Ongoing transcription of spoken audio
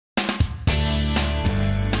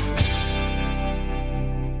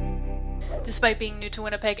Despite being new to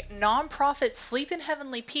Winnipeg, nonprofit Sleep in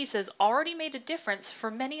Heavenly Peace has already made a difference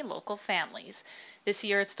for many local families. This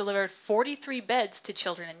year, it's delivered 43 beds to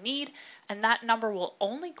children in need, and that number will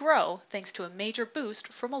only grow thanks to a major boost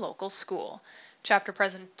from a local school. Chapter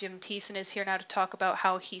President Jim Thiessen is here now to talk about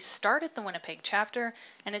how he started the Winnipeg chapter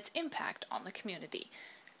and its impact on the community.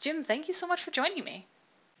 Jim, thank you so much for joining me.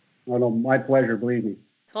 Oh, no, my pleasure, believe me.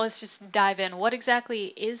 So let's just dive in. What exactly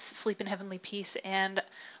is Sleep in Heavenly Peace, and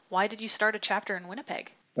why did you start a chapter in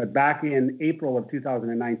Winnipeg? But back in April of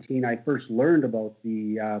 2019, I first learned about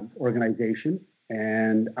the organization,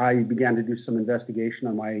 and I began to do some investigation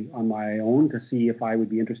on my own to see if I would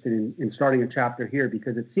be interested in starting a chapter here,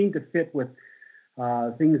 because it seemed to fit with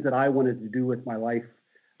things that I wanted to do with my life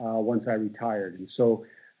once I retired. And so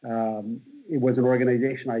it was an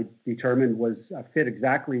organization I determined was fit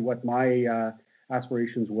exactly what my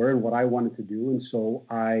aspirations were and what I wanted to do. And so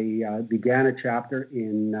I began a chapter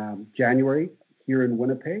in January here in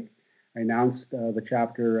Winnipeg. I announced the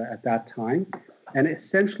chapter at that time. And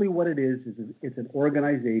essentially what it is it's an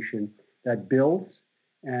organization that builds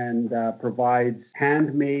and provides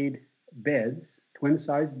handmade beds,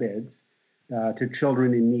 twin-sized beds, to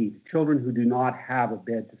children in need, children who do not have a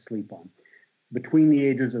bed to sleep on, between the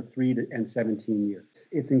ages of 3 and 17 years.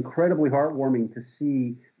 It's incredibly heartwarming to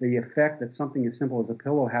see the effect that something as simple as a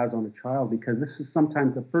pillow has on a child, because this is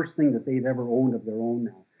sometimes the first thing that they've ever owned of their own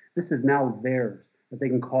now. This is now theirs, that they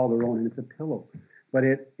can call their own, and it's a pillow. But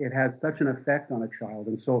it has such an effect on a child.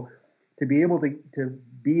 And so to be able to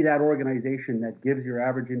be that organization that gives your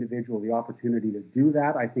average individual the opportunity to do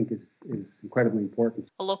that, I think is incredibly important.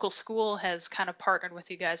 A local school has kind of partnered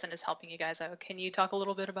with you guys and is helping you guys out. Can you talk a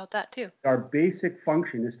little bit about that too? Our basic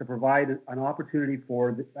function is to provide an opportunity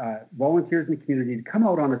for volunteers in the community to come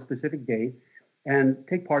out on a specific day and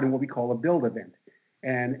take part in what we call a build event.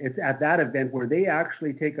 And it's at that event where they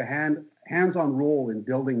actually take a hands-on role in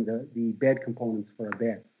building the bed components for a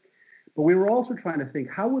bed. But we were also trying to think,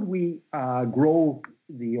 how would we grow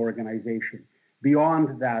the organization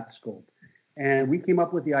beyond that scope? And we came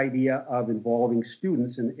up with the idea of involving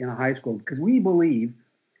students in a high school, because we believe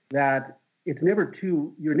that you're never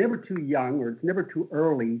too young, or it's never too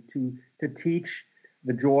early to teach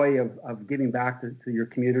the joy of giving back to your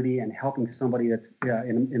community and helping somebody that's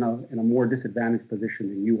in a more disadvantaged position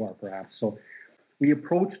than you are, perhaps. So we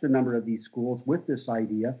approached a number of these schools with this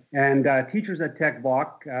idea, and teachers at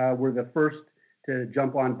Tec-Voc were the first to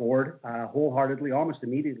jump on board wholeheartedly, almost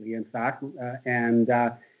immediately, in fact,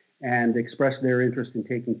 and express their interest in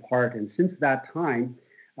taking part. And since that time,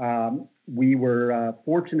 we were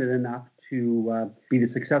fortunate enough to be the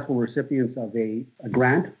successful recipients of a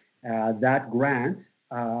grant. That grant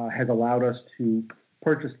has allowed us to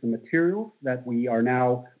purchase the materials that we are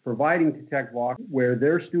now providing to Tec-Voc, where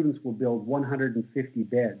their students will build 150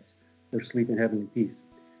 beds for Sleep in Heavenly Peace.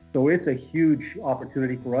 So it's a huge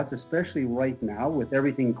opportunity for us, especially right now with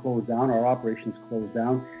everything closed down, our operations closed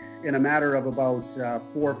down. In a matter of about 4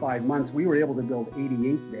 or 5 months, we were able to build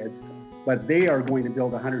 88 beds, but they are going to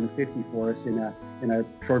build 150 for us in a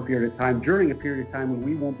short period of time, during a period of time when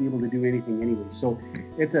we won't be able to do anything anyway. So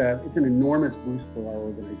it's an enormous boost for our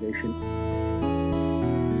organization.